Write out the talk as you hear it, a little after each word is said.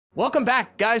Welcome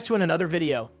back, guys, to another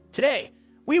video. Today,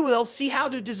 we will see how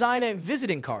to design a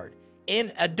visiting card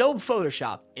in Adobe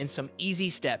Photoshop in some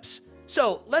easy steps.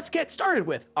 So let's get started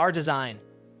with our design.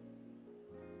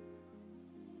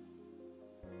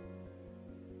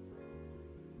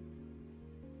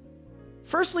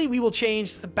 Firstly, we will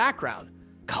change the background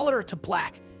color to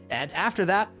black, and after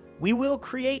that, we will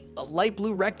create a light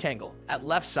blue rectangle at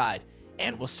left side,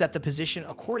 and we'll set the position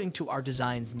according to our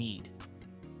design's need.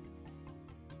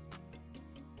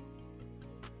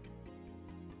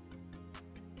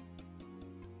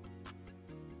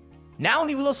 Now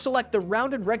we will select the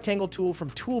rounded rectangle tool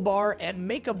from toolbar and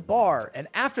make a bar, and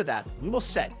after that, we will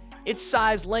set its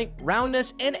size, length,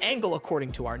 roundness, and angle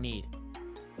according to our need.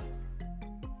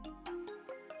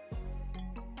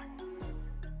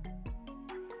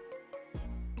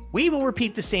 We will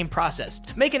repeat the same process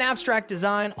to make an abstract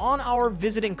design on our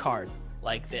visiting card,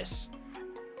 like this.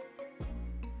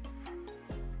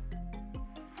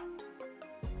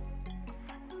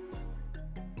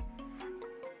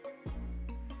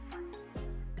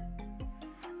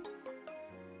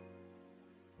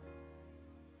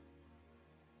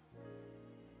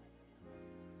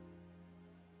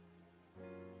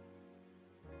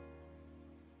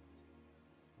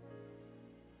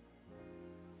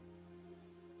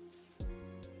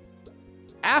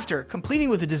 After completing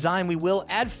with the design, we will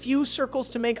add few circles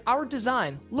to make our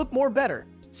design look more better.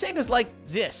 Same as like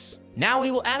this. Now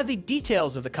we will add the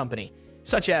details of the company,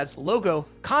 such as logo,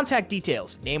 contact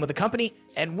details, name of the company,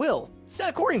 and will set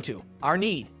according to our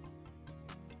need.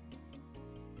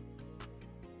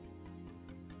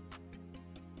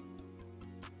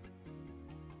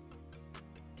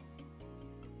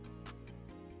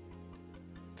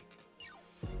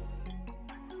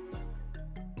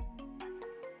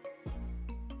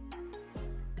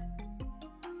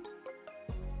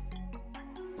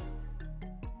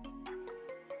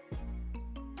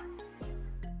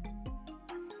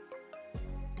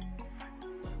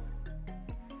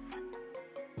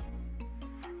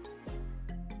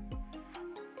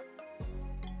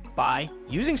 By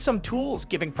using some tools,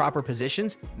 giving proper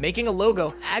positions, making a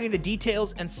logo, adding the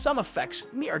details, and some effects,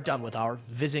 we are done with our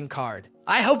visiting card.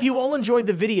 I hope you all enjoyed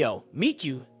the video. Meet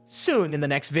you soon in the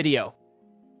next video.